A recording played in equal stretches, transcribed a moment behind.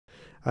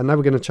And now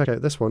we're going to check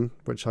out this one,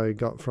 which I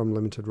got from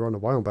Limited Run a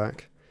while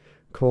back,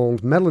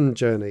 called Melon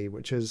Journey,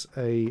 which is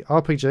a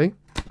RPG.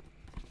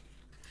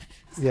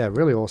 Yeah,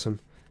 really awesome.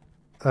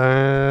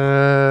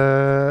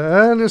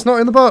 And it's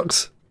not in the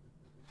box.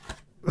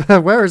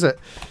 Where is it?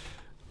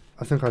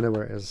 I think I know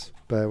where it is.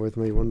 Bear with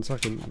me 1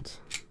 second.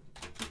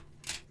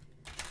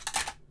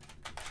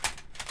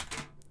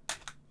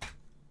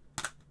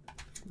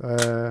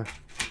 And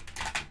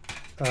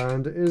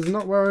it is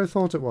not where I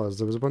thought it was.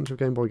 There was a bunch of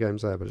Game Boy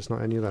games there, but it's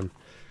not any of them.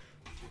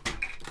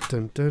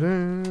 Dun, dun,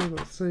 dun.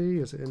 Let's see,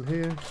 is it in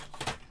here?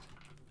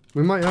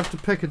 We might have to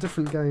pick a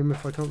different game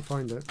if I can't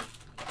find it.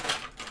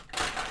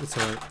 It's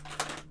alright.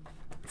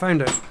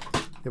 Found it.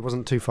 It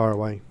wasn't too far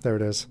away. There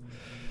it is.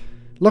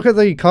 Look at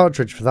the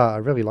cartridge for that. I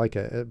really like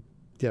it.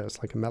 Yeah, it's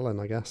like a melon,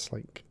 I guess.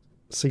 Like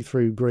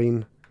see-through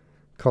green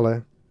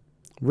colour.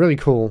 Really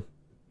cool.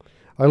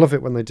 I love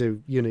it when they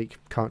do unique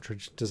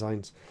cartridge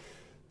designs.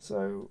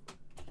 So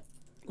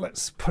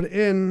let's put it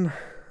in.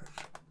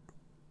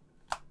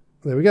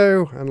 There we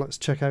go. And let's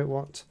check out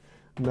what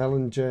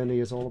Melon Journey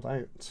is all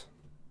about.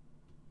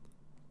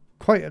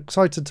 Quite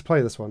excited to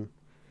play this one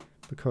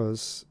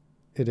because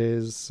it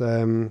is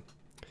a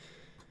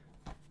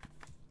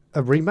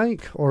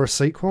remake or a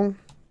sequel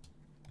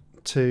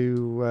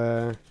to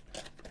oh,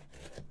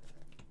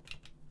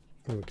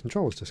 the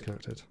control's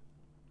disconnected.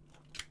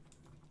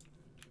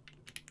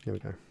 Here we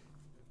go.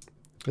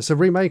 It's a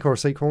remake or a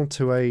sequel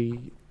to a,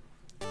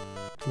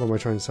 what am I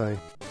trying to say,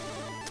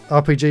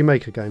 RPG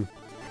Maker game.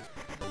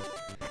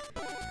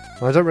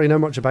 I don't really know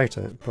much about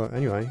it, but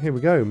anyway, here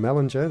we go,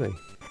 Melon Journey.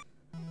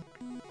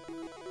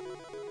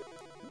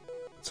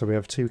 So we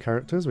have 2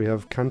 characters. We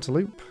have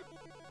Cantaloupe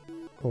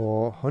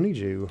or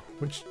Honeydew.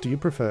 Which do you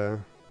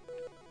prefer?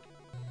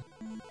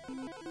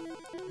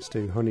 Let's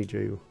do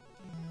Honeydew.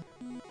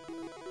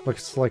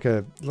 Looks like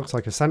a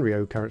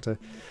Sanrio character.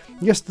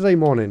 Yesterday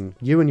morning,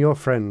 you and your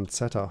friend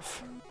set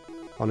off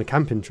on a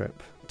camping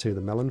trip to the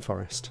melon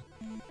forest.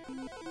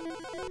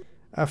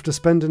 After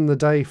spending the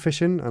day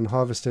fishing and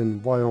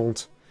harvesting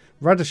wild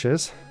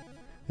radishes,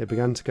 it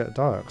began to get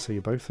dark, so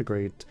you both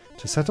agreed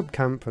to set up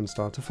camp and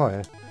start a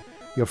fire.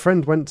 Your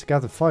friend went to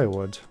gather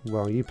firewood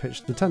while you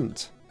pitched the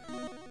tent.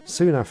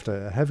 Soon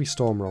after, a heavy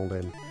storm rolled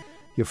in.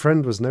 Your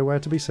friend was nowhere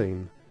to be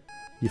seen.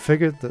 You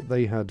figured that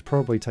they had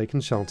probably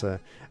taken shelter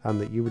and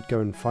that you would go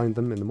and find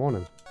them in the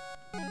morning.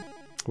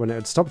 When it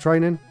had stopped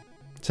raining,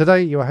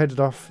 today you are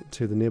headed off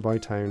to the nearby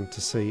town to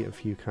see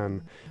if you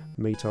can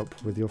meet up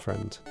with your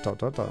friend. ...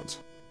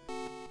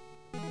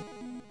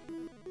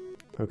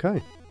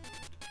 Okay.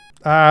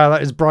 Ah,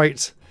 that is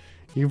bright.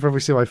 You can probably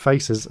see my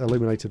face is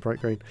illuminated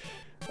bright green.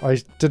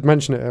 I did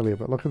mention it earlier,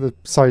 but look at the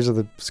size of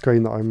the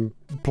screen that I'm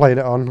playing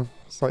it on.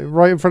 It's like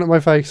right in front of my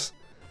face.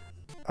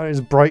 And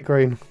it's bright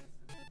green.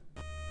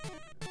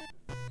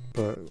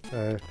 But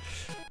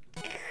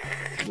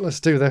let's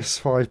do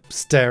this while I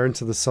stare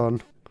into the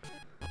sun.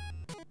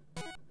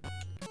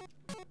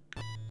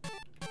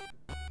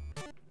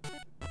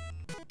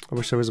 I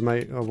wish there was a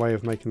way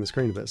of making the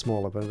screen a bit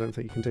smaller, but I don't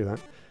think you can do that.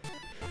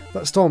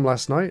 That storm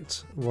last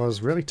night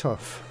was really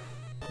tough.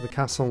 The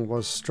castle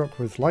was struck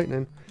with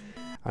lightning,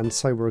 and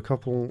so were a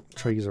couple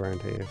trees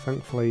around here.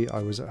 Thankfully,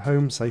 I was at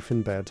home, safe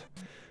in bed.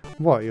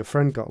 What, your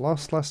friend got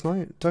lost last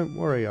night? Don't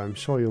worry, I'm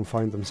sure you'll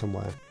find them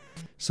somewhere.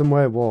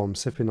 Somewhere warm,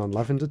 sipping on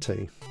lavender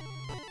tea.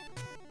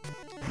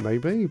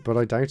 Maybe, but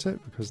I doubt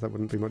it, because that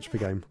wouldn't be much of a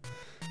game.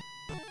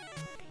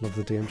 Love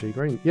the DMG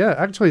green. Yeah,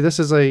 actually, this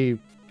is a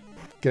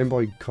Game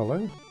Boy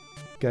Color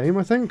game,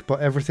 I think,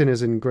 but everything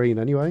is in green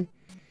anyway.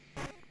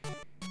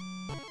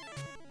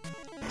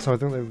 So I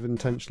think they've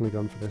intentionally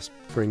gone for this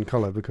green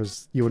colour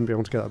because you wouldn't be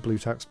able to get that blue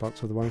text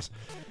box otherwise.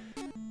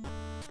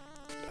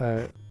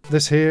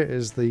 This here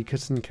is the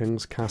Kitten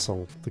King's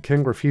castle. The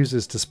king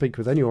refuses to speak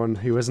with anyone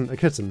who isn't a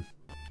kitten.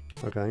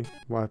 Okay,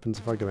 what happens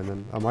if I go in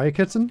then? Am I a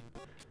kitten?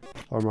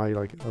 Or am I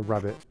like a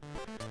rabbit?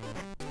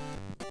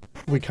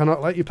 We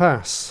cannot let you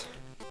pass.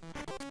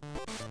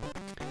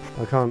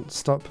 I can't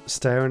stop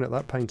staring at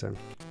that painting.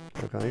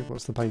 Okay,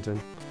 what's the painting?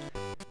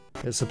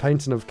 It's a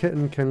painting of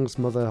Kitten King's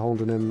mother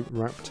holding him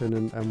wrapped in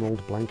an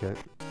emerald blanket.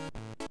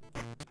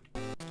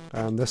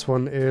 And this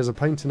one is a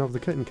painting of the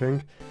Kitten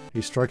King.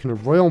 He's striking a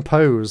royal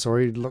pose, or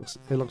it looks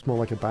more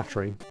like a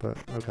battery, but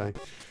okay.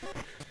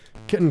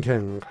 Kitten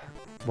King,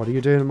 what are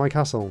you doing in my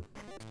castle?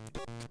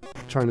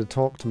 Trying to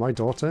talk to my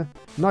daughter?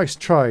 Nice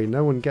try,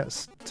 no one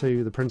gets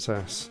to the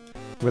princess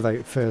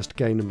without first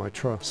gaining my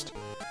trust.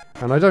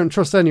 And I don't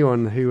trust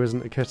anyone who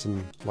isn't a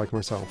kitten, like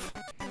myself.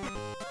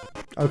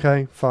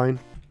 Okay, fine.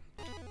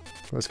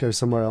 Let's go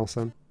somewhere else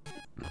then.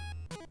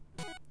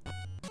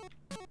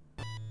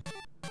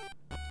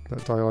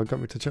 That dialogue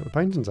got me to check the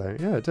paintings out.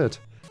 Yeah, it did.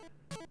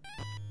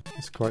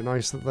 It's quite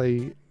nice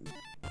that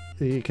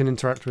you can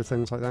interact with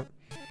things like that.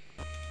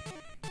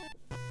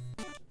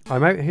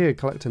 I'm out here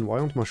collecting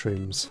wild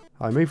mushrooms.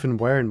 I'm even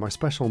wearing my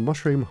special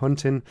mushroom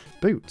hunting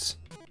boots.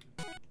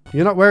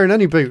 You're not wearing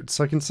any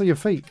boots. I can see your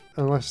feet,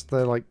 unless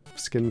they're like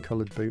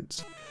skin-coloured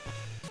boots.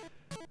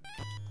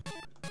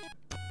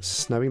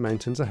 Snowy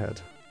mountains ahead.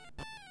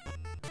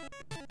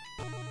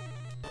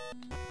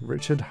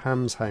 Richard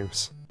Ham's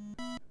house.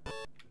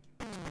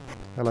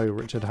 Hello,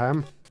 Richard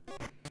Ham.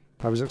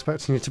 I was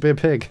expecting you to be a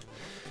pig.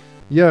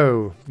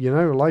 Yo, you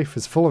know, life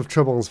is full of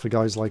troubles for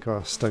guys like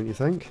us, don't you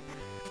think?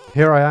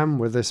 Here I am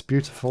with this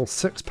beautiful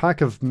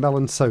 6-pack of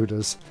melon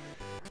sodas,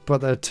 but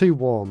they're too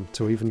warm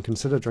to even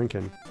consider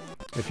drinking.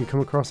 If you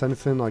come across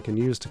anything I can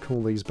use to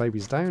cool these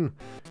babies down,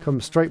 come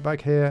straight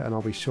back here and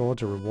I'll be sure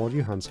to reward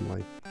you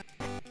handsomely.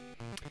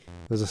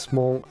 There's a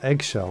small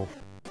eggshell,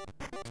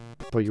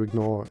 but you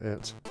ignore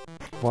it.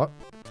 What?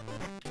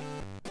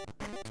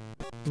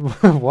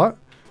 What?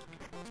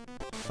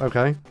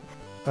 Okay.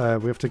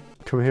 We have to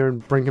come here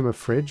and bring him a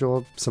fridge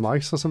or some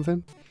ice or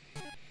something?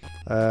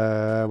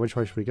 Which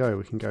way should we go?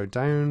 We can go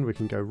down, we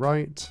can go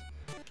right,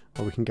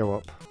 or we can go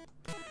up.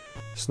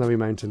 Snowy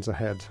mountains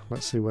ahead.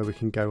 Let's see where we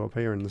can go up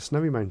here in the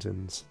snowy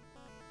mountains.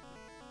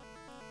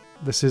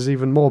 This is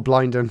even more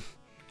blinding.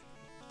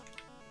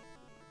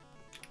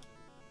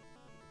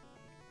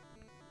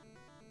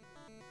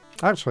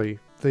 Actually,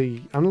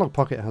 the analog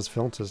pocket has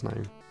filters now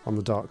on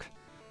the dock.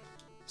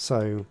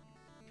 So,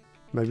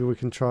 maybe we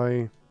can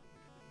try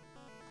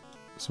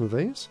some of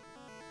these?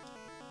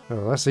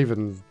 Oh, that's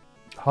even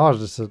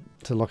harder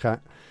to look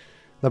at.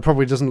 That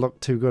probably doesn't look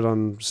too good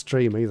on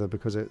stream either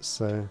because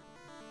it's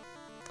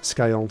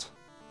scaled.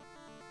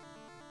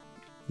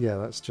 Yeah,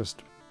 that's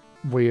just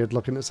weird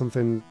looking at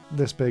something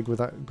this big with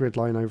that grid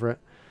line over it.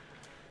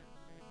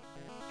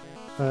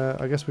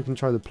 I guess we can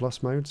try the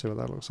plus mode, see what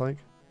that looks like.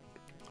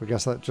 I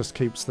guess that just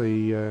keeps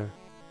the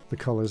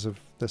colours of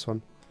this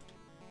one.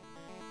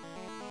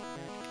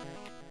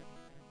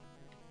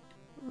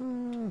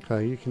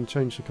 Okay, you can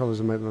change the colours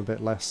and make them a bit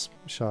less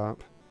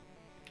sharp.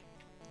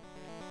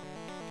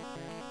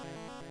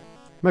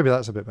 Maybe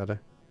that's a bit better.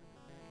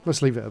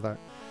 Let's leave it at that.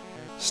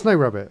 Snow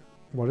Rabbit.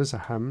 What is a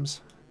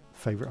ham's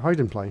favourite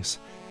hiding place?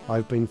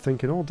 I've been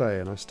thinking all day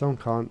and I still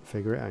can't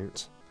figure it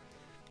out.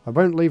 I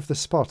won't leave this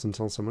spot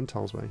until someone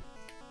tells me.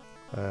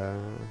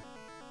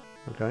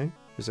 Okay.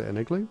 Is it an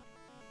igloo?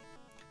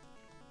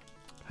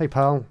 Hey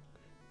pal.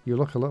 You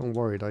look a little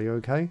worried. Are you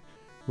okay?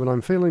 When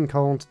I'm feeling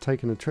cold,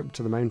 taking a trip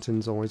to the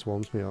mountains always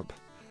warms me up.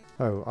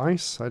 Oh,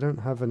 ice? I don't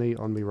have any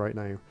on me right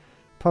now.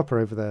 Papa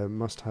over there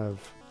must have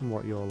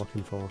what you're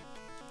looking for.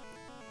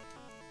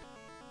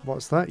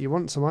 What's that? You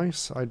want some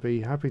ice? I'd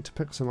be happy to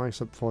pick some ice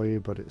up for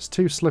you, but it's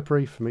too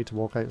slippery for me to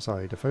walk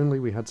outside. If only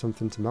we had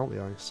something to melt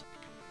the ice.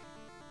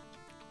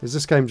 Is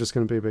this game just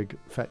going to be a big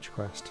fetch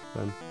quest,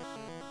 then?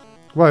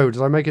 Whoa,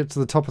 did I make it to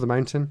the top of the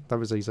mountain? That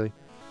was easy.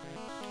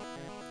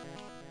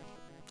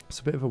 It's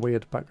a bit of a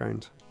weird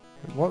background.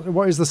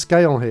 What is the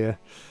scale here?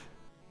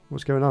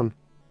 What's going on?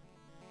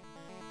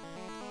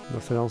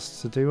 Nothing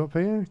else to do up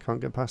here? Can't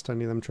get past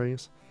any of them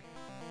trees.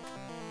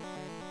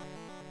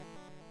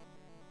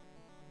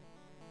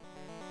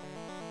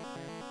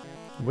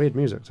 Weird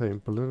music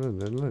too.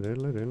 And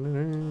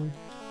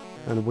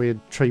a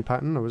weird tree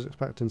pattern. I was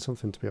expecting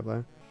something to be up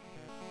there.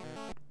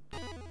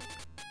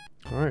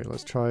 Alright,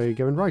 let's try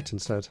going right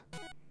instead.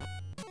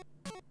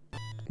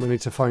 We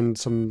need to find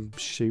some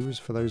shoes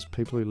for those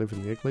people who live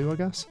in the igloo, I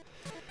guess.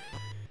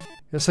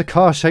 It's a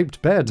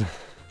car-shaped bed.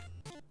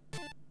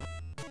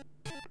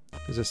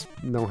 Is this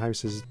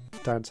Millhouse's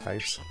dad's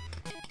house?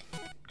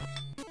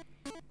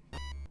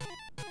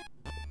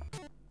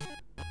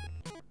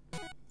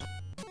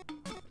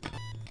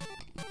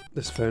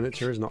 This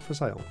furniture is not for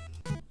sale.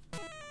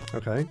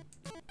 Okay.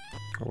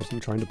 I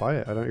wasn't trying to buy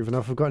it. I don't even know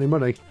if I've got any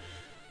money.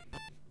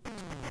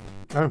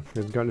 Oh,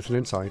 there's got anything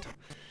inside.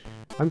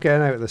 I'm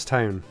getting out of this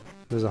town.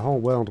 There's a whole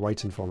world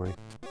waiting for me.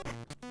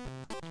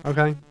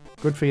 Okay,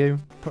 good for you.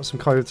 Put some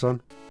clothes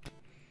on.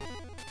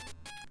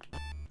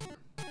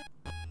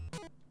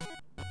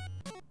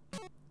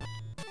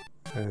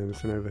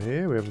 Anything over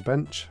here? We have a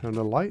bench and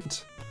a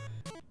light.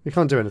 We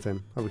can't do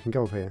anything. Oh, we can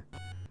go up here.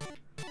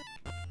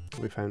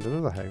 We found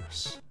another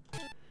house.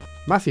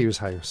 Matthew's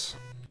house.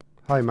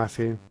 Hi,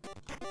 Matthew.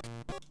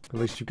 At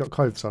least you've got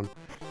clothes on.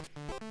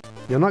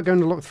 You're not going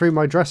to look through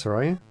my dresser,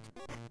 are you?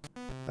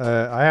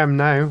 I am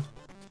now.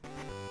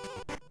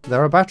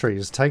 There are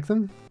batteries. Take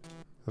them?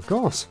 Of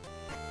course.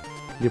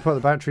 You put the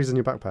batteries in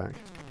your backpack.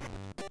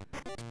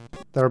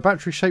 There are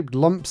battery-shaped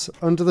lumps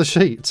under the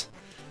sheet.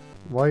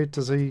 Why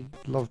does he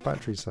love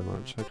batteries so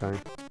much? Okay.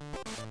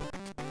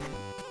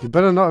 You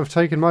better not have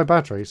taken my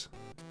batteries.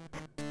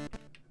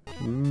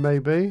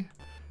 Maybe.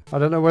 I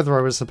don't know whether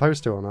I was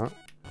supposed to or not.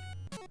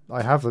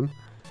 I have them.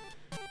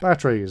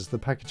 Batteries. The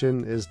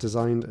packaging is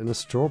designed in a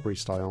strawberry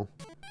style.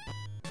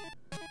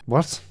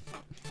 What?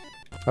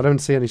 I don't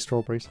see any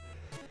strawberries.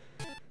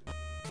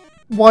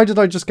 Why did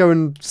I just go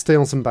and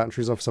steal some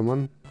batteries off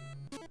someone?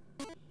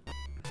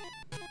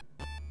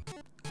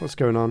 What's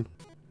going on?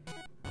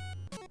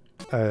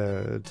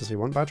 Does he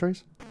want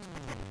batteries?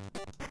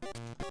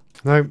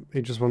 No,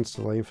 he just wants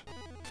to leave.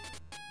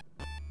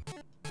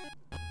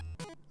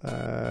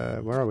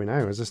 Where are we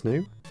now? Is this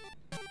new?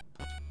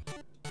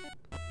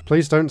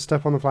 Please don't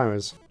step on the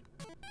flowers.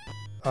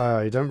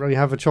 You don't really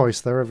have a choice,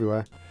 they're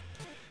everywhere.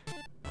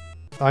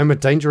 I'm a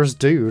dangerous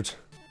dude.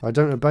 I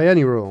don't obey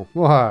any rule.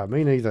 Wah,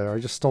 me neither. I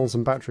just stole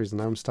some batteries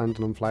and now I'm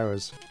standing on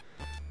flowers.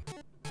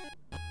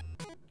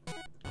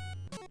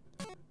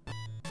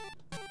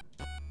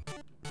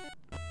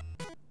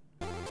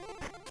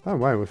 Oh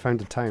wow, we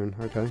found a town.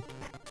 Okay.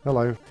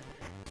 Hello.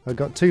 I've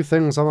got two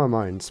things on my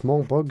mind.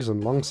 Small bugs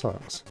and long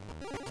socks.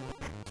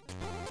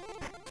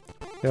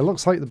 It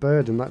looks like the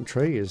bird in that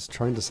tree is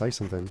trying to say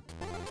something.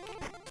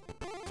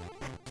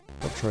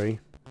 What tree?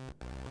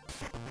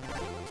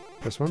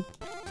 This one?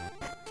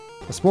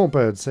 A small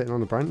bird sitting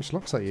on a branch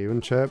looks at you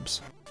and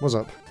chirps, "What's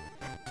up?"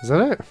 Is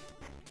that it?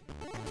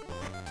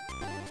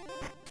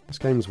 This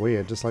game's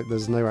weird, just like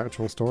there's no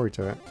actual story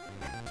to it.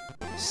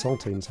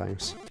 Saltine's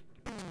house.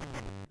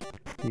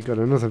 You've got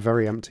another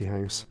very empty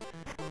house.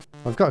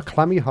 I've got a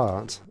clammy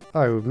heart.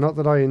 Oh, not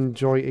that I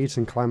enjoy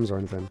eating clams or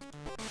anything.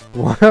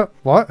 What?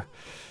 What?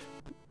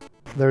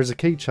 There is a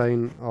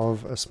keychain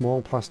of a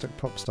small plastic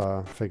pop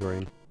star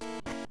figurine.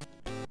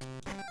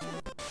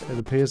 It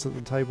appears that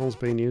the table's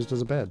being used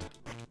as a bed.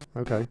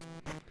 Okay.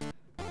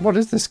 What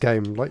is this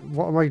game? Like,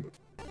 what am I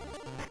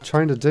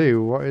trying to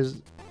do? What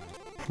is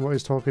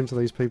talking to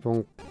these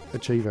people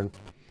achieving?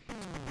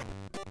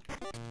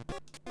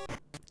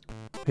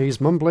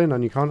 He's mumbling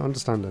and you can't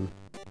understand him.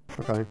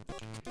 Okay.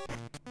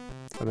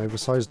 An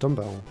oversized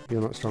dumbbell.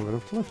 You're not strong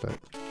enough to lift it.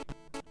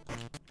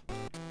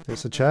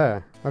 It's a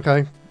chair.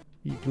 Okay.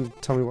 You can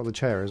tell me what the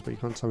chair is, but you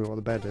can't tell me what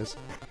the bed is.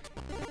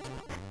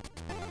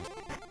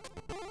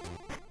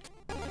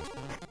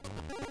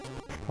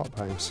 Pop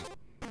house.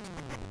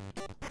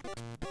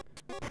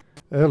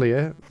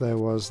 Earlier, there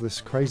was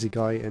this crazy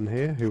guy in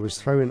here who was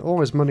throwing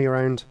all his money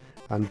around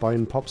and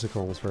buying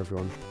popsicles for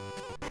everyone.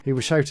 He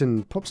was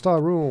shouting,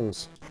 "Popstar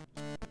rules!"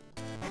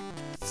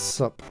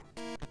 Sup?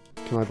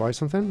 Can I buy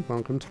something?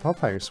 Welcome to Pop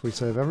House. We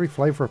serve every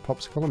flavour of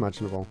popsicle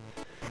imaginable.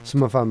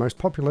 Some of our most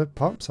popular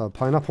pops are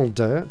pineapple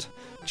dirt,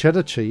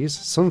 cheddar cheese,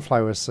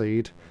 sunflower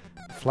seed,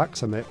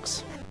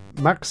 Flaxamix,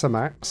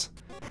 Maxamax,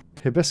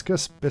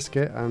 hibiscus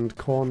biscuit, and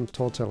corn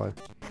tortilla.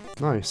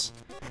 Nice.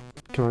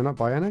 Can I not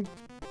buy any?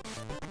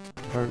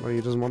 Apparently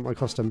he doesn't want my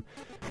custom.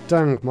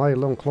 Dang, my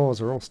long claws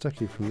are all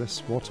sticky from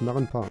this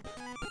watermelon pop.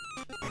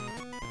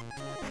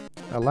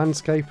 A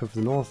landscape of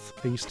the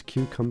northeast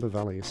cucumber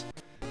valleys,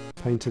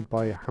 painted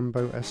by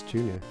Hambo S.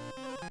 Jr.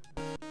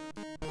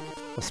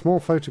 A small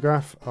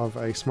photograph of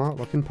a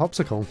smart-looking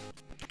popsicle.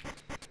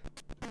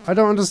 I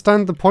don't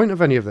understand the point of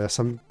any of this.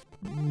 I'm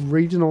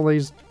reading all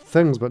these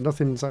things, but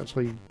nothing's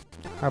actually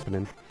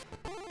happening.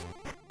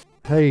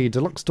 Hey,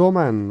 Deluxe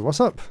Doorman, what's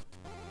up?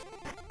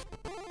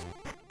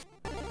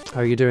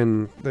 How are you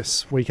doing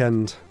this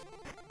weekend?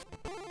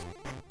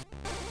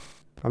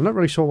 I'm not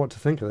really sure what to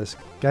think of this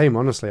game,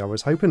 honestly. I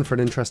was hoping for an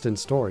interesting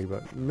story,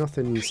 but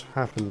nothing's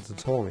happened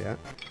at all yet.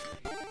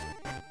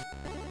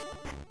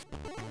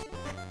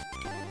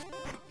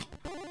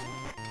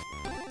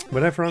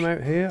 Whenever I'm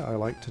out here, I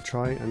like to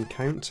try and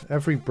count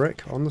every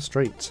brick on the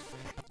street,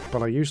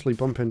 but I usually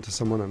bump into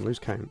someone and lose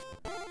count.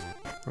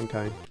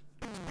 Okay,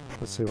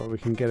 let's see what we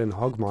can get in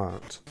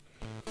Hogmart.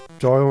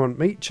 Do I want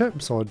meat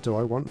chips or do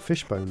I want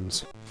fish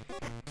bones?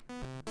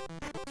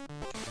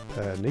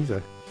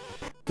 Neither.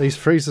 These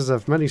freezers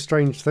have many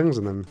strange things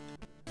in them.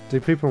 Do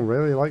people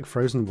really like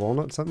frozen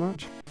walnuts that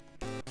much?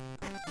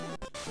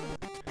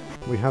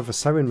 We have a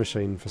sewing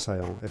machine for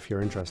sale, if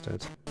you're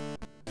interested.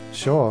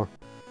 Sure.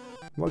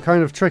 What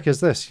kind of trick is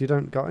this? You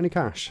don't got any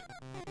cash?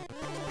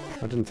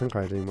 I didn't think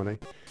I had any money.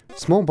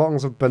 Small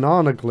bottles of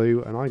banana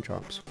glue and eye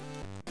drops.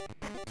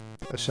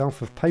 A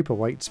shelf of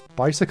paperweights,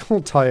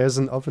 bicycle tyres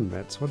and oven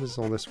mitts. What is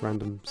all this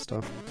random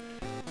stuff?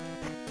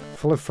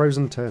 Full of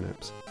frozen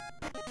turnips.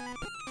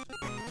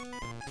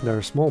 There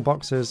are small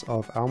boxes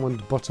of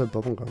almond butter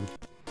bubblegum.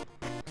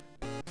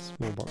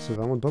 Small box of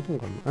almond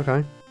bubblegum.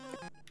 Okay.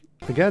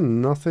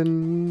 Again,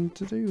 nothing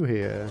to do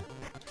here.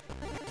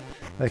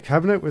 A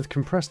cabinet with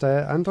compressed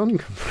air and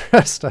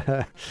uncompressed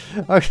air.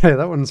 Okay,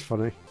 that one's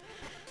funny.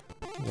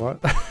 What?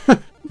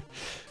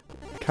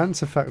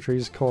 Cancer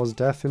factories cause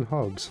death in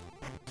hogs.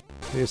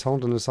 He is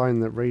holding a sign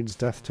that reads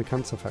 "Death to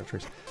cancer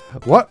factories."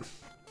 What?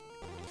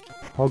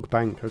 Hog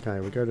bank. Okay,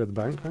 we go to the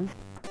bank now.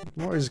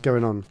 What is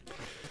going on?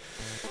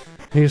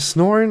 He is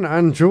snoring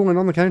and drooling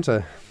on the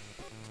counter.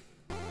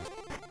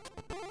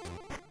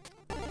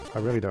 I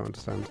really don't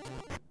understand.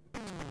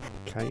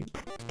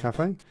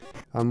 Cafe?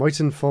 I'm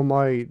waiting for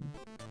my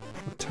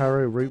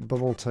taro root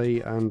bubble tea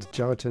and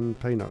gelatin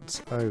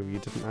peanuts. Oh, you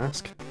didn't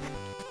ask?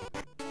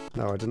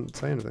 No, I didn't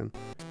say anything.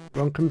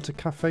 Welcome to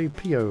Cafe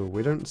Pio.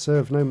 We don't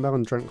serve no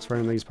melon drinks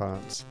around these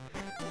parts.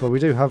 But we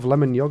do have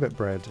lemon yogurt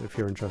bread, if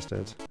you're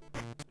interested.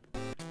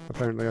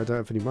 Apparently I don't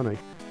have any money.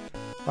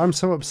 I'm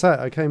so upset.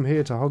 I came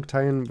here to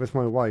Hogtown with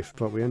my wife,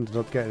 but we ended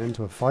up getting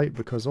into a fight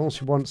because all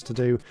she wants to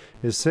do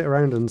is sit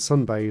around and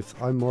sunbathe.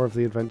 I'm more of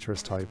the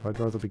adventurous type. I'd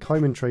rather be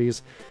climbing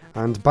trees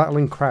and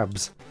battling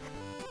crabs.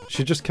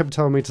 She just kept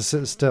telling me to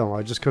sit still.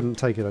 I just couldn't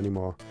take it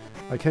anymore.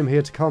 I came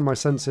here to calm my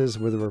senses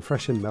with a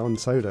refreshing melon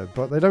soda,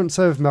 but they don't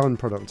serve melon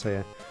products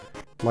here,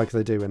 like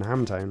they do in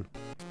Hamtown.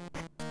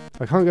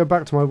 I can't go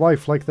back to my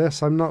wife like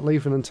this. I'm not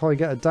leaving until I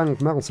get a dang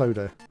melon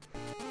soda.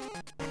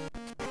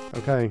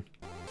 Okay.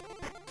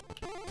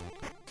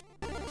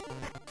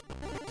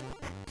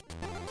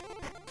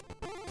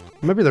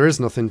 Maybe there is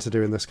nothing to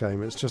do in this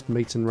game, it's just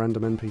meeting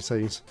random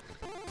NPCs.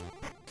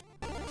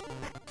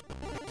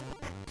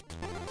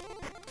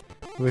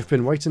 We've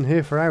been waiting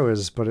here for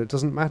hours, but it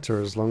doesn't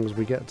matter as long as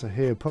we get to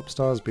hear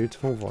Pupstar's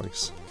beautiful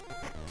voice.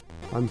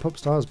 I'm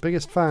Pupstar's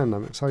biggest fan.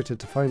 I'm excited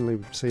to finally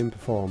see him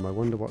perform. I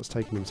wonder what's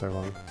taking him so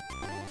long.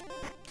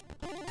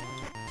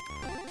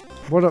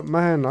 What up,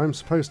 man? I'm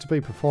supposed to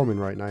be performing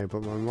right now,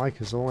 but my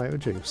mic is all out of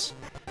juice.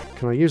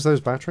 Can I use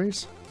those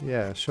batteries?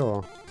 Yeah,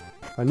 sure.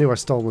 I knew I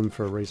stole them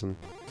for a reason.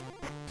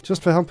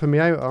 Just for helping me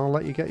out, I'll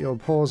let you get your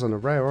paws on a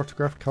rare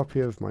autographed copy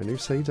of my new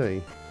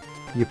CD.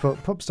 You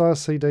put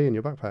Pupstar's CD in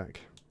your backpack.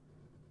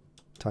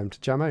 Time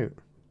to jam out.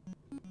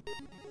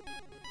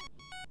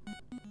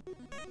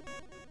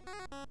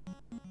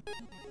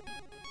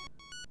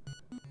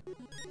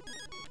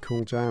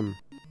 Cool jam.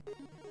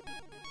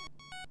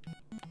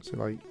 So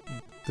like,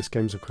 this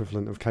game's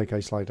equivalent of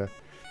KK Slider.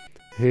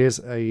 Here's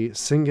a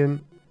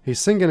singing... He's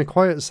singing a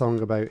quiet song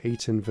about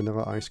eating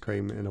vanilla ice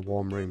cream in a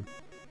warm room.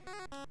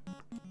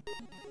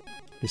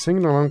 He's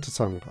singing along to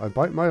song. I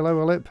bite my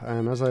lower lip,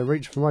 and as I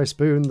reach for my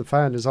spoon, the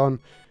fan is on.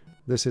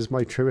 This is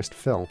my truest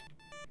fill.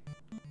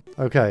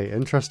 Okay,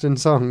 interesting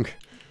song.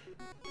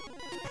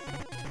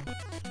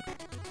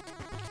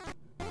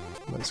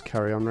 Let's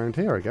carry on around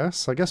here, I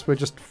guess. I guess we're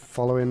just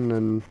following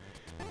and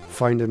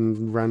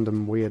finding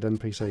random weird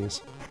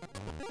NPCs.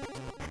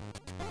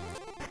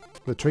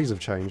 The trees have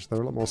changed.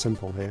 They're a lot more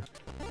simple here.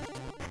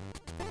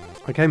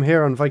 I came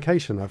here on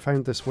vacation. I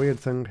found this weird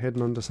thing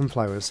hidden under some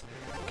flowers.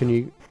 Can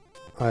you...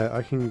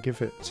 I can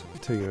give it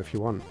to you if you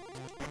want.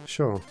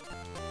 Sure.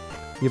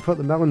 You put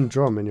the melon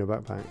drum in your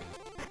backpack.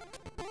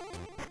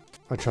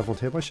 I travelled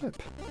here by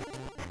ship.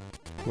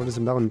 What is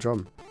a melon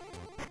drum?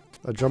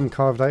 A drum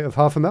carved out of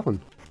half a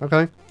melon.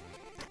 Okay.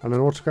 And an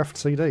autographed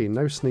CD.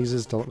 No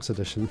Sneezes Deluxe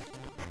Edition.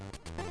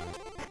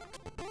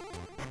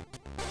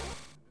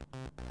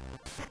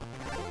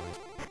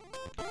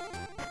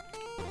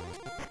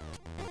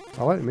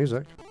 I like the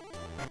music.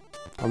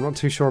 I'm not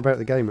too sure about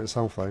the game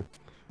itself though.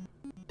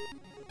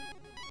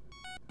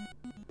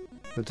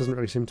 There doesn't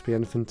really seem to be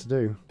anything to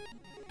do.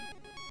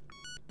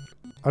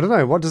 I don't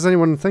know, what does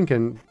anyone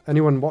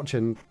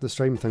watching the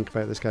stream think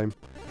about this game?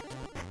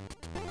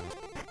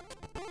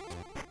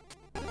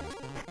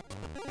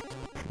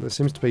 There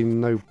seems to be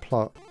no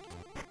plot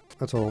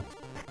at all.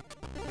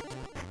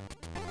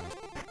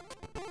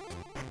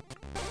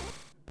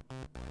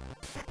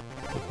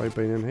 Have I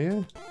been in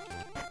here?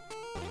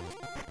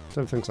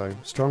 Don't think so.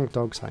 Strong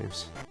Dog's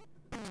house.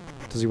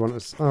 Does he want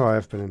us? Oh, I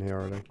have been in here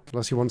already.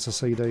 Unless he wants a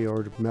CD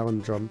or a melon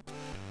drum.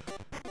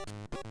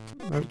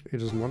 No, he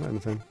doesn't want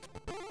anything.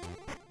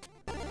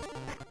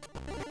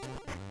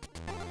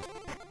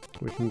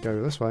 We can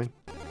go this way.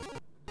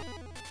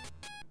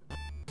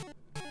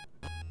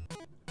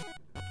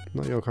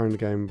 Not your kind of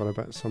game, but I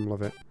bet some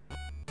love it.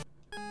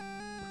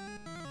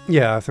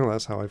 Yeah, I think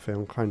that's how I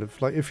feel, kind of.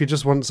 Like, if you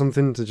just want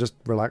something to just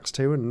relax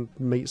to and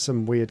meet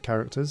some weird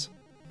characters,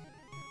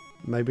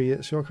 maybe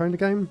it's your kind of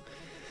game?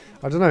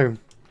 I don't know.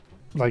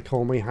 They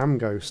call me Ham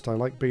Ghost. I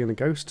like being a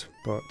ghost,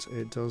 but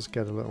it does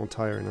get a little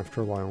tiring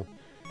after a while.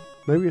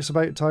 Maybe it's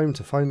about time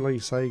to finally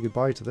say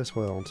goodbye to this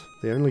world.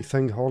 The only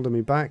thing holding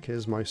me back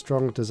is my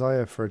strong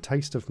desire for a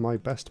taste of my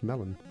best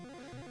melon.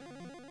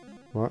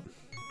 What?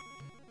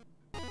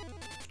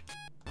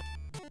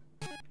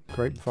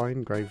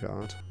 Grapevine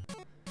Graveyard.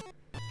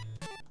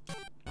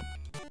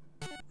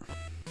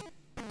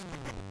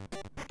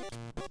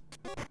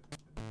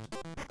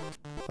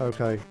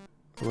 Okay,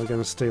 am I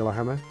going to steal a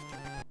hammer?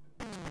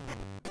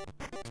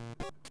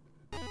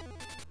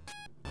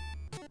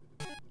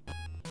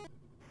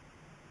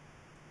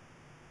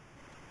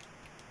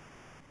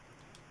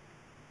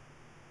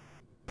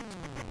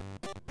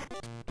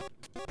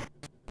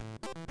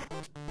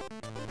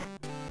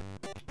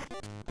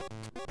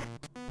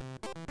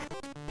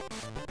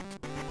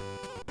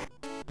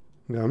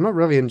 Yeah, I'm not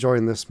really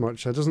enjoying this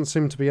much. There doesn't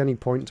seem to be any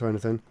point to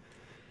anything.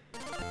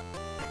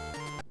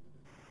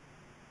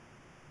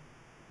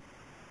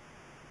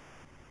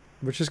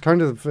 Which is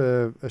kind of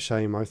a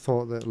shame. I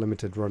thought that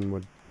Limited Run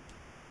would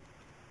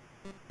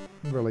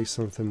release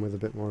something with a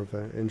bit more of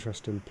an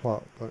interesting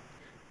plot. But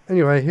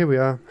anyway, here we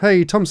are.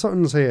 Hey, Tom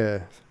Sutton's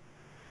here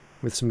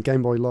with some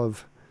Game Boy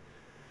love.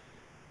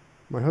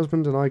 My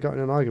husband and I got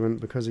in an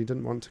argument because he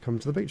didn't want to come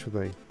to the beach with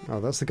me.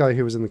 Oh, that's the guy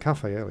who was in the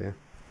cafe earlier.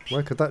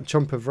 Where could that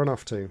chump have run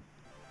off to?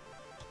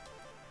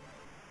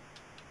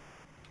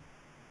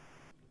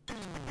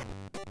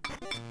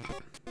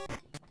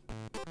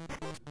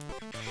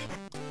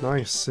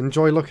 Nice.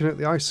 Enjoy looking at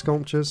the ice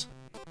sculptures.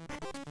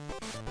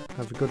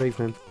 Have a good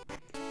evening.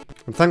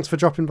 And thanks for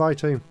dropping by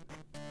too.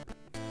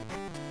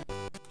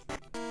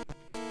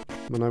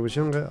 When I was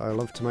younger, I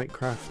loved to make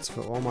crafts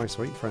for all my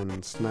sweet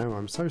friends. Now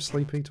I'm so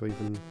sleepy to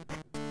even...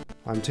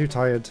 I'm too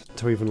tired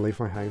to even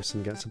leave my house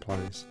and get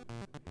supplies.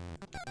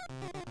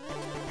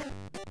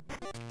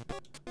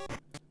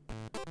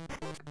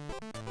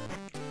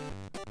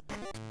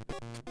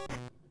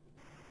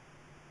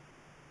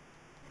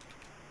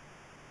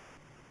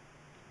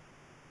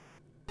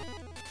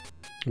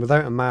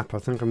 Without a map, I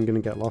think I'm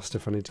going to get lost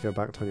if I need to go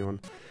back to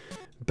anyone.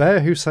 Bear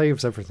who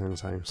saves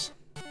everything's house.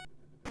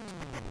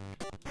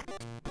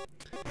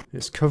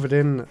 It's covered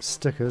in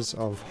stickers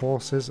of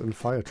horses and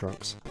fire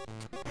trucks.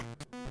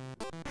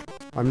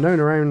 I'm known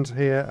around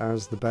here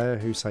as the bear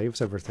who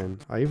saves everything.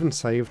 I even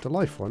saved a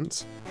life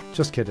once.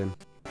 Just kidding.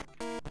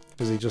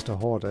 Is he just a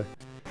hoarder?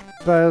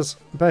 Bear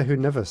who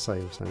never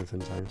saves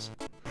anything's house.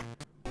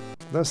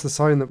 That's the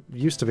sign that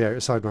used to be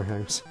outside my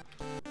house.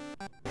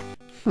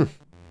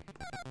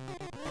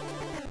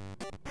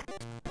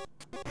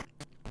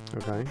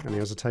 Okay, and he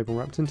has a table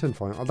wrapped in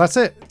tinfoil. Oh, that's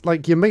it!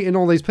 Like, you're meeting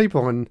all these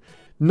people and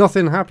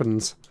nothing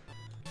happens.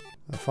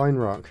 A fine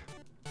rock.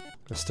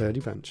 A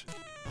sturdy bench.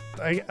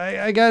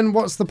 Again,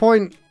 what's the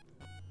point?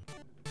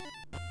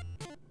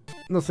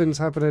 Nothing's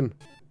happening.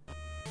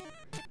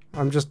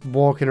 I'm just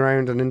walking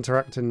around and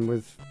interacting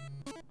with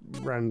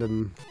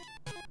random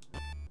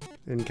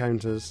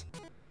encounters.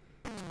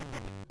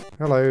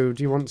 Hello,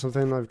 do you want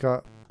something? I've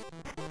got...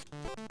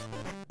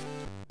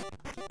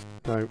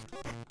 No.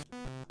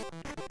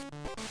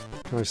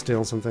 Can I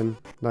steal something?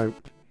 No.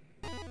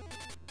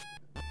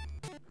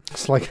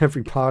 It's like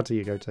every party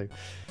you go to.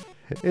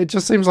 It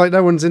just seems like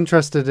no one's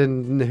interested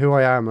in who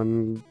I am,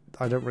 and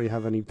I don't really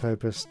have any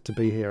purpose to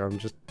be here. I'm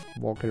just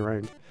walking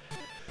around.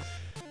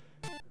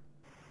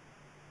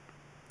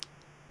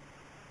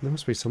 There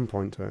must be some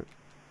point to it.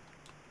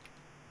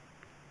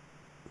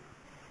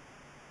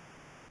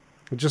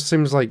 It just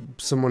seems like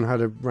someone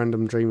had a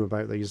random dream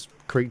about these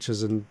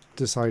creatures and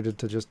decided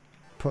to just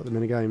put them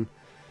in a game.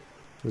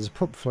 There's a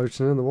pup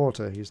floating in the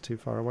water. He's too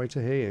far away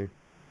to hear you.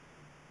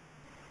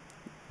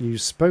 You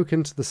spoke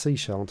into the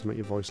seashell to make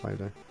your voice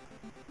louder.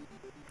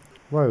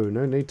 Whoa,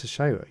 no need to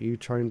shout. Are you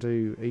trying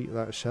to eat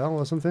that shell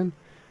or something?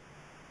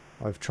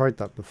 I've tried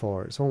that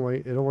before. It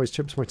always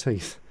chips my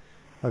teeth.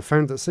 I've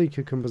found that sea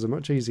cucumbers are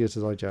much easier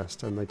to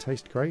digest, and they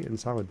taste great in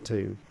salad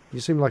too.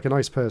 You seem like a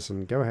nice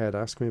person. Go ahead,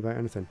 ask me about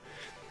anything.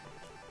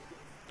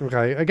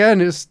 Okay,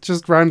 again, it's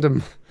just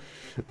random.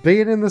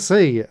 Being in the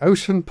sea.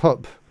 Ocean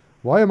pup.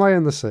 Why am I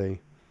in the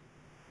sea?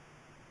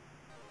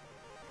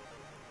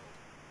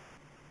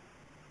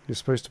 You're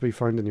supposed to be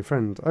finding your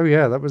friend. Oh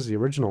yeah, that was the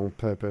original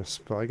purpose,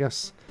 but I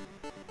guess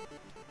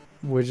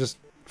we're just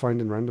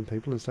finding random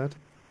people instead.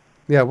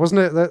 Yeah,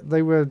 wasn't it that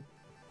they were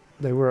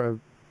at a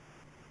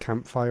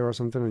campfire or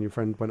something and your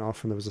friend went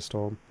off and there was a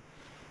storm?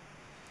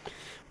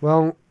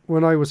 Well,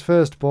 when I was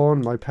first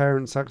born, my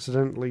parents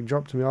accidentally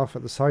dropped me off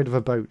at the side of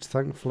a boat.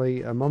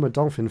 Thankfully, a mama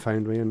dolphin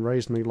found me and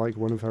raised me like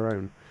one of her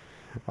own.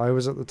 I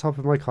was at the top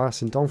of my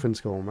class in dolphin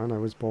school, man. I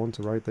was born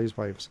to ride these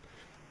waves.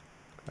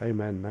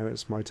 Amen. Now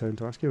it's my turn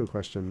to ask you a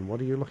question.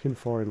 What are you looking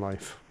for in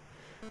life?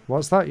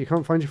 What's that? You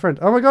can't find your friend.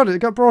 Oh my god, it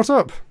got brought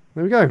up.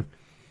 There we go.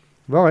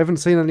 Well, I haven't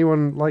seen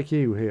anyone like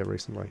you here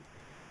recently.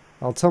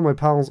 I'll tell my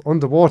pals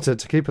underwater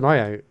to keep an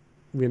eye out.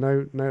 You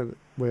know, now that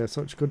we're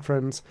such good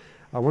friends,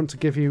 I want to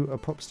give you a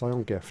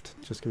pup-style gift.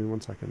 Just give me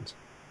 1 second.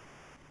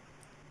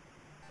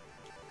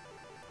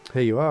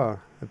 Here you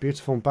are. A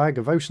beautiful bag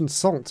of ocean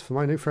salt for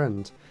my new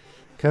friend.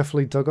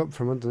 Carefully dug up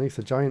from underneath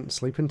a giant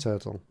sleeping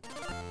turtle.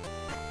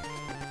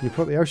 You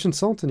put the ocean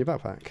salt in your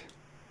backpack.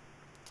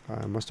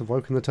 I must have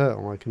woken the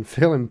turtle. I can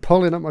feel him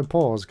pulling at my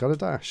paws. Got a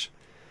dash.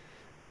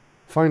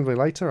 Find me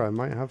later. I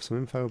might have some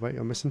info about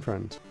your missing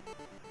friend.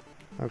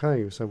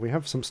 Okay, so we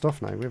have some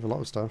stuff now. We have a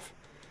lot of stuff.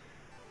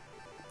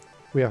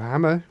 We have a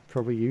hammer,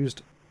 probably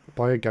used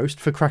by a ghost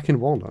for cracking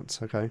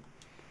walnuts. Okay.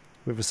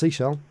 We have a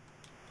seashell.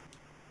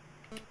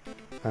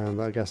 And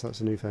I guess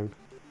that's a new thing.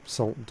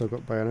 Salt dug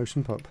up by an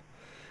ocean pup.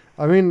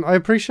 I mean, I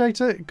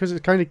appreciate it because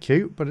it's kind of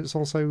cute, but it's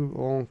also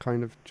all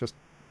kind of just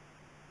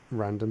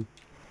random.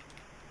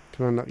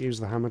 Can I not use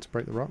the hammer to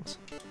break the rocks?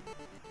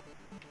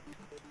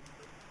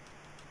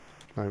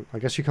 No, I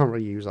guess you can't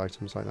really use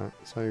items like that.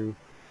 So,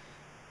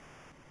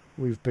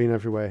 we've been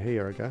everywhere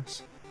here, I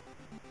guess.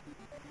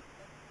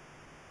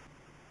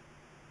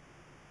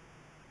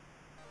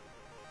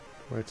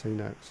 Where to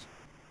next?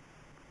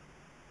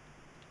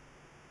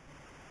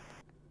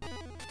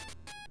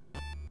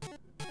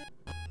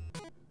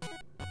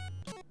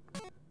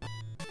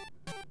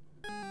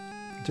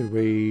 Do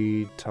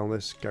we tell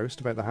this ghost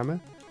about the hammer?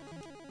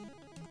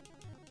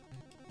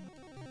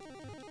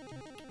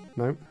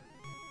 No.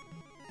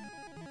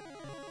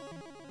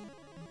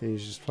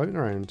 He's just floating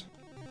around.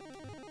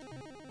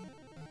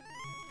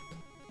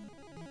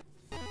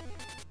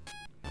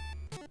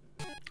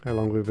 How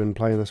long have we been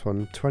playing this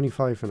one?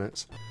 25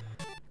 minutes.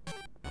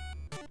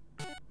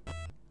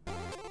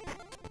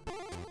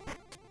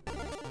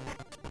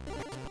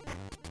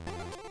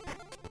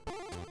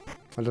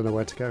 I don't know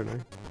where to go now.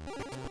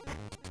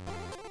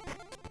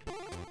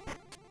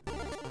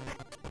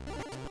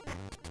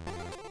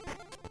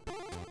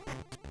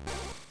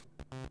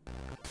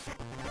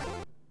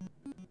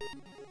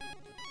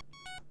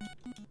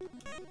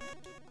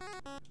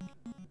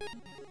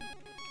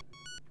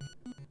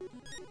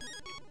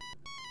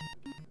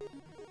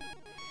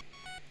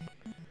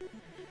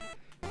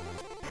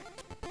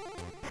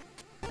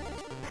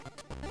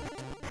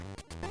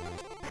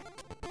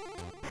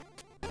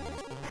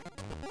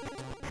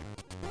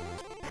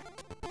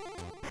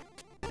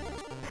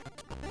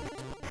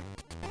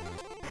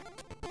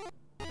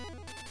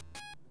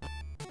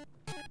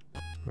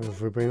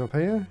 Have we been up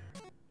here?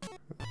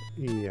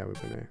 Yeah,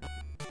 we've been here.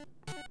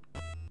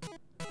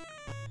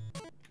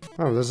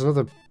 Oh, there's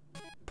another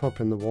pup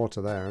in the water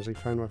there. Has he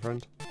found my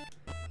friend?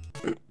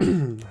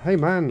 Hey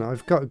man,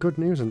 I've got good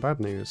news and bad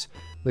news.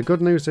 The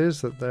good news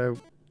is that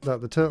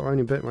the turtle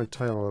only bit my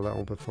tail a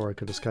little before I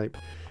could escape.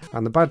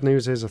 And the bad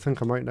news is I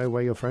think I might know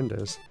where your friend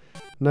is.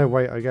 No,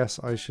 wait, I guess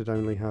I should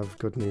only have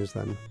good news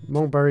then.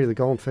 Mulberry the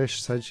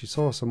goldfish said she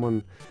saw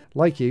someone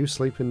like you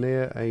sleeping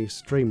near a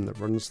stream that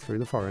runs through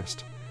the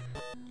forest.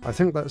 I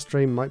think that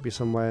stream might be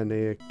somewhere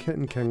near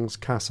Kitten King's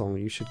castle.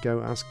 You should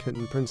go ask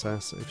Kitten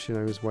Princess if she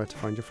knows where to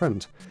find your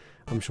friend.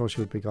 I'm sure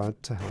she would be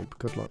glad to help.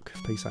 Good luck.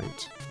 Peace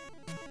out.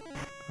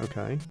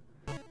 Okay.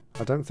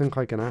 I don't think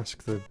I can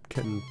ask the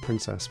Kitten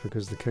Princess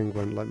because the king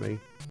won't let me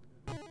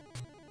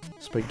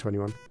speak to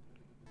anyone.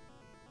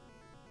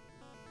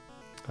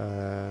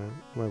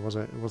 Where was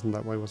it? It wasn't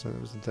that way, was it? It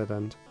was a dead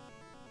end.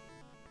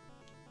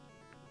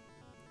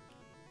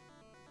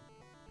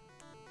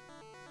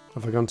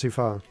 Have I gone too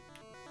far?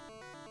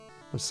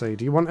 Let's see.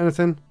 Do you want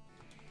anything?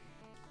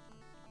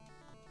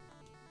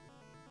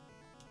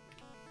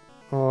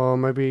 Or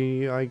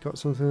maybe I got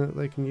something that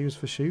they can use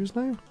for shoes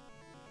now?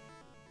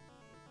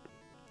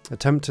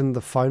 Attempting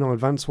the final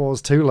Advance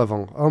Wars 2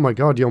 level. Oh my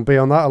god, you'll be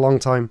on that a long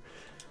time.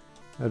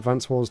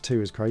 Advance Wars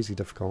 2 is crazy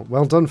difficult.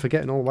 Well done for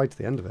getting all the way to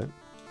the end of it.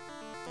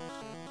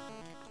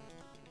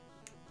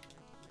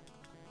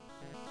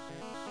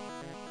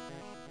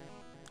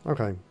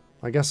 Okay,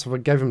 I guess if I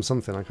gave him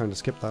something, I kind of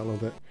skipped that a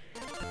little bit.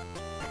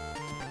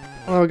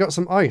 Oh, I got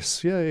some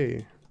ice,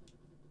 yay!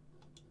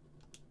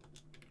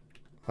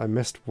 I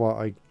missed what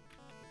I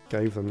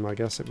gave them, I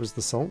guess it was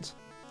the salt.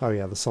 Oh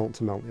yeah, the salt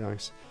to melt the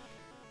ice.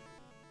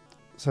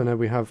 So now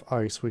we have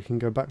ice, we can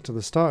go back to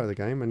the start of the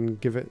game and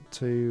give it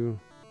to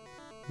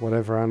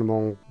whatever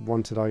animal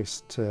wanted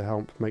ice to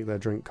help make their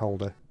drink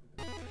colder.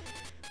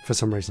 For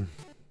some reason.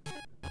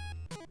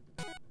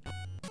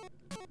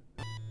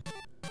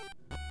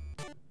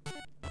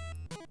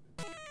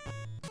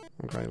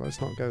 Okay,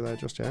 let's not go there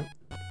just yet.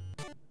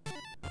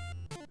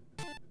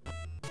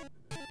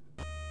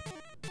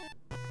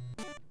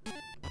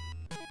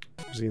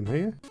 Is he in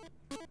here?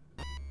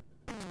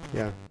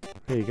 Yeah.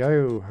 Here you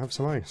go, have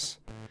some ice.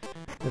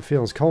 It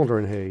feels colder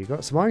in here. You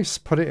got some ice?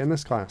 Put it in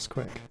this glass,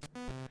 quick.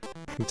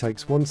 He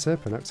takes one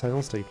sip and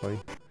exhales deeply.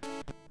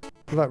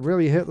 Well, that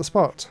really hit the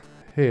spot.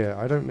 Here,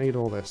 I don't need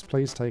all this.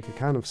 Please take a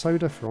can of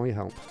soda for all your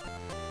help.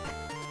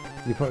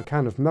 You put a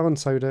can of melon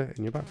soda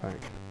in your backpack.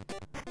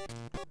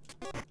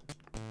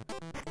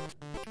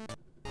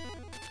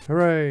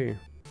 Hooray!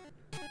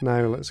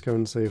 Now let's go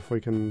and see if we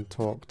can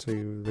talk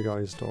to the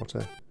guy's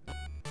daughter.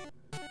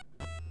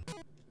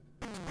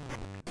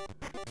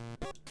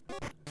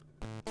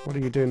 What are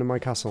you doing in my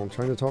castle?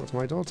 Trying to talk to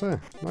my daughter?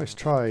 Nice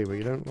try, but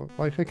you don't look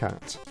like a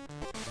cat.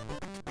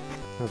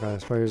 Okay, I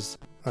suppose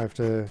I have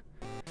to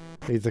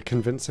either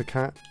convince a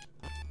cat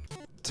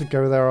to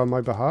go there on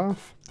my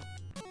behalf,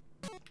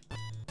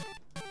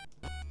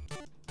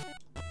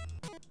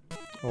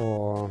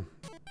 or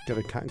get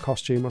a cat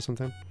costume or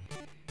something.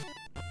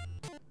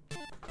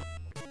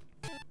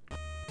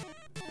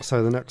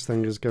 So the next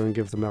thing is go and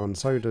give the melon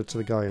soda to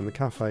the guy in the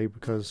cafe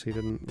because he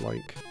didn't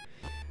like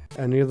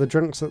any of the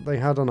drinks that they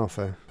had on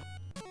offer.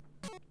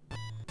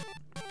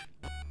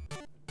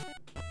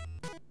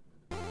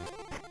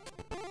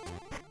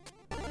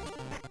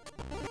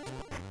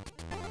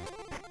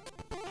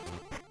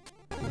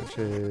 Which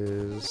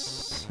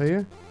is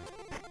here.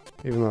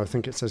 Even though I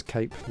think it says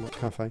Cape, not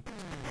Cafe.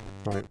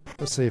 Right,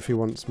 let's see if he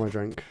wants my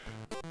drink.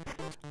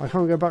 I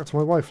can't go back to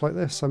my wife like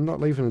this. I'm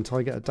not leaving until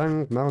I get a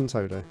dang melon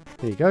soda.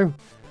 Here you go.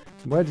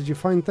 Where did you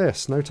find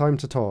this? No time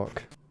to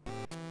talk.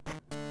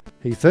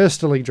 He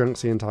thirstily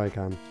drinks the entire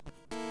can.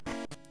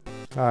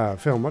 Ah, I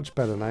feel much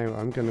better now.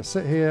 I'm going to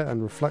sit here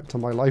and reflect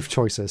on my life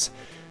choices.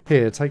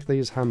 Here, take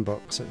these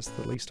handbooks. It's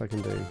the least I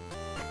can do.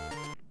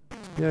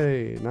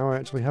 Yay, now I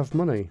actually have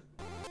money.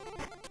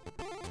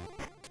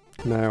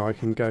 Now I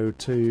can go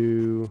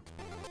to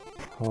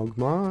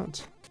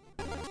Hogmart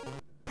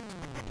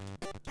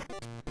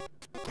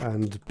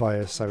and buy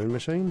a sewing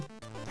machine.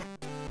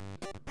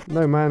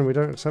 No man, we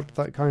don't accept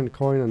that kind of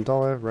coin and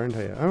dollar around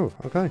here. Oh,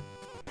 okay.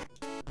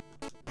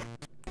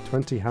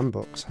 20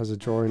 handbooks has a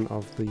drawing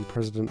of the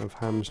president of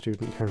Ham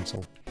Student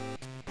Council.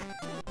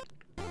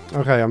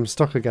 Okay, I'm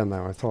stuck again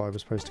now. I thought I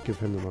was supposed to give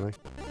him the money.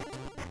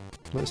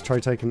 Let's try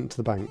taking it to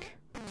the bank.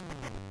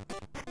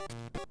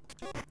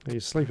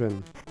 He's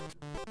sleeping.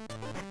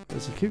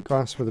 There's a cute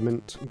glass with a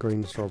mint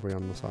green strawberry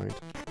on the side.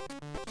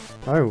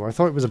 Oh, I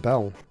thought it was a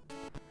bell.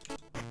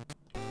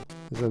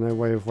 Is there no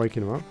way of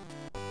waking him up?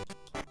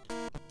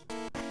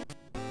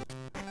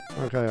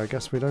 Okay, I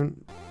guess we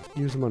don't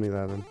use the money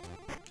there then.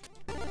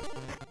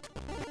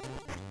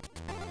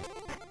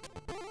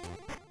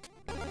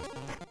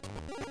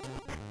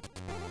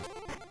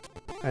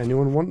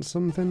 Anyone want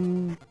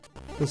something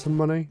for some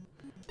money?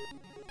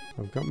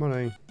 I've got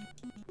money.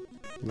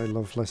 They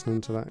love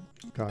listening to that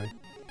guy.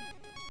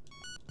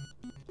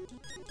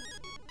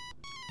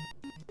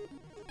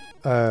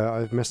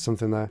 I've missed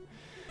something there.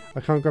 I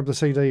can't grab the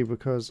CD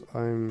because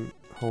I'm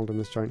holding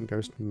this giant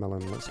ghost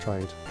melon. Let's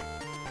trade.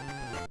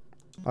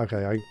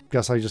 Okay, I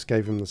guess I just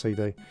gave him the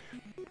CD.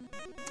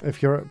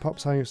 If you're at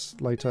Pop's house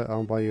later,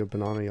 I'll buy you a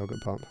banana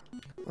yogurt pop.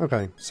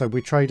 Okay, so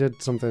we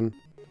traded something.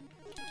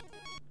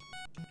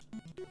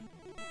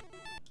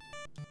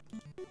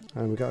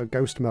 And we got a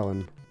ghost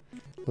melon.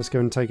 Let's go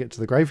and take it to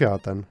the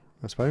graveyard then,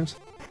 I suppose.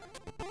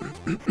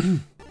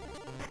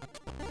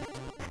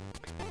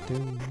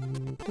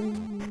 Ding,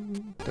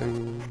 ding,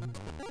 ding.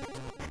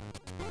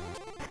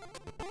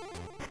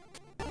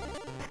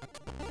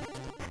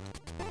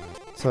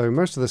 So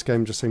most of this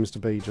game just seems to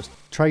be just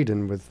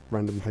trading with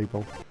random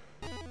people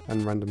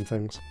and random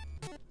things.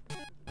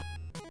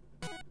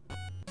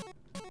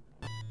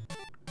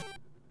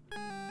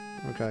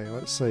 Okay,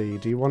 let's see.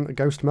 Do you want a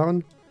ghost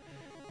melon?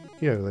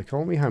 Yo, they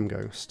call me Ham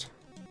Ghost.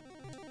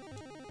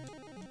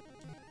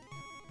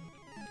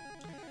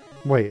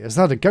 Wait, is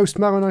that a ghost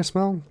melon I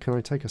smell? Can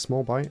I take a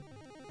small bite?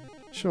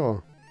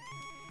 Sure.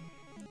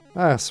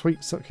 Ah,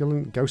 sweet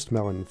succulent ghost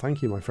melon.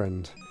 Thank you, my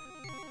friend.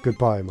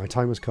 Goodbye, my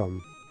time has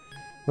come.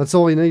 That's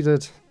all he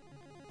needed.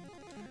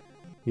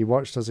 He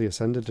watched as he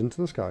ascended into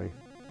the sky,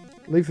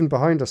 leaving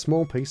behind a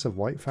small piece of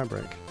white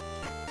fabric.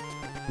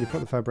 You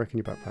put the fabric in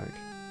your backpack.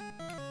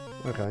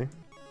 Okay.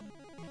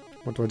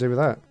 What do I do with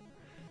that?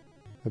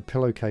 A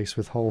pillowcase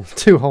with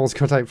two holes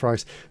cut out for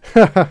ice.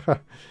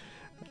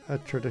 A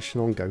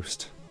traditional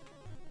ghost.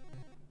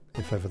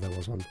 If ever there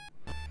was one.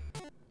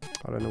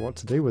 I don't know what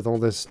to do with all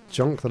this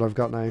junk that I've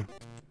got now.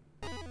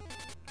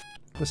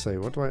 Let's see,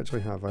 what do I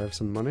actually have? I have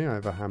some money, I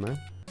have a hammer.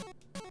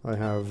 I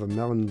have a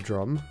melon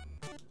drum.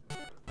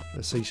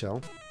 A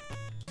seashell.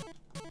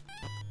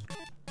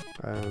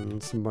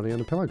 And some money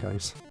and a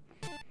pillowcase.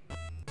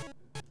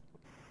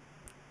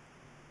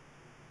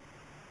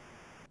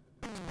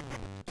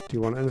 Do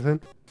you want anything?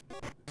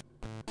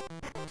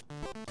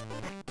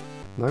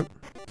 Nope.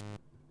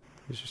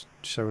 He's just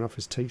showing off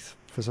his teeth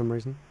for some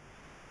reason.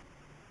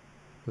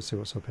 Let's see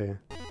what's up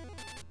here.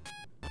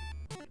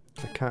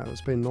 A cat that's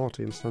been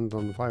naughty and standing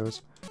on the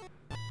flowers.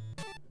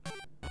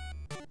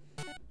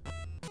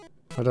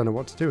 I don't know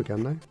what to do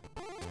again though.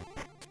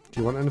 Do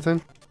you want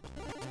anything?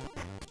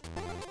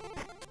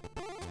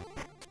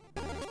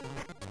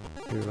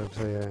 Who lives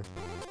here?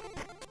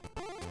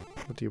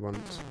 What do you want?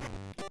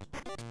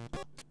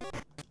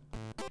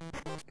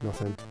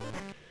 Nothing.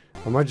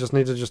 I might just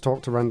need to just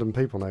talk to random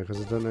people now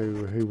because I don't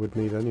know who would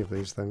need any of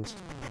these things.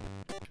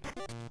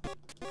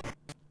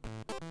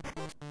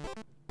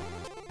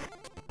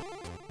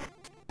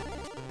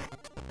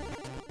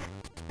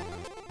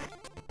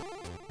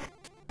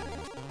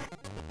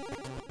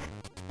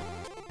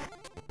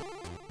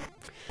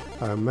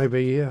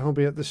 Maybe I'll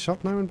be at this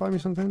shop now and buy me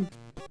something?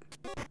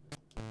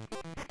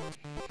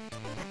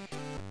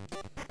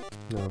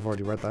 No, I've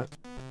already read that.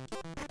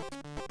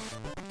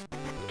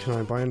 Can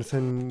I buy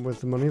anything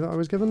with the money that I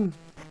was given?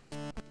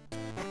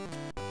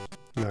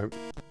 No.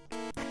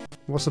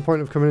 What's the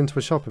point of coming into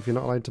a shop if you're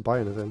not allowed to buy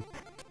anything?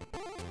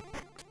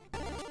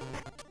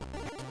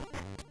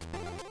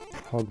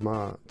 Hog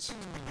Mart.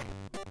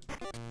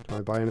 Can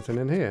I buy anything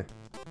in here?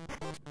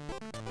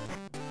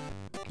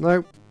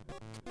 No.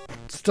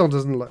 Still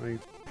doesn't let me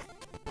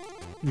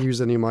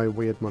use any of my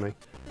weird money.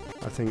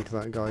 I think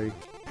that guy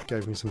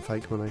gave me some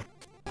fake money.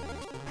 I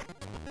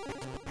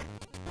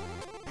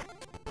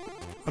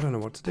don't know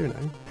what to do now.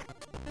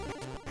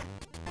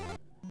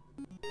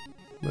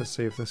 Let's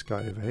see if this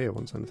guy over here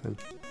wants anything.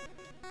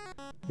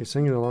 He's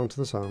singing along to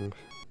the song.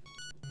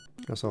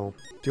 That's all.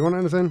 Do you want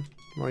anything?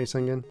 Why are you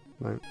singing?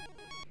 No.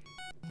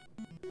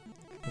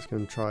 Let's go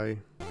and try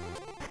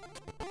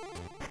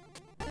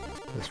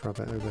this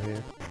rabbit over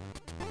here.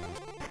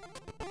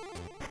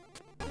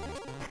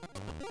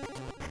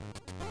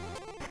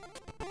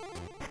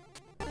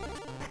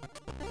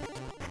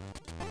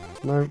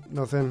 No,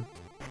 nothing.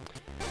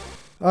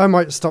 I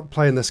might stop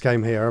playing this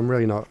game here. I'm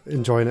really not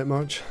enjoying it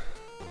much.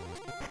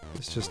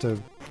 It's just a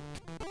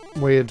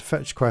weird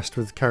fetch quest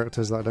with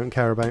characters that I don't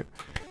care about.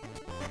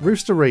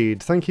 Rooster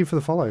Reed, thank you for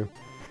the follow.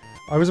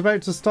 I was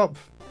about to stop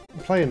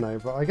playing now,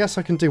 but I guess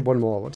I can do one more.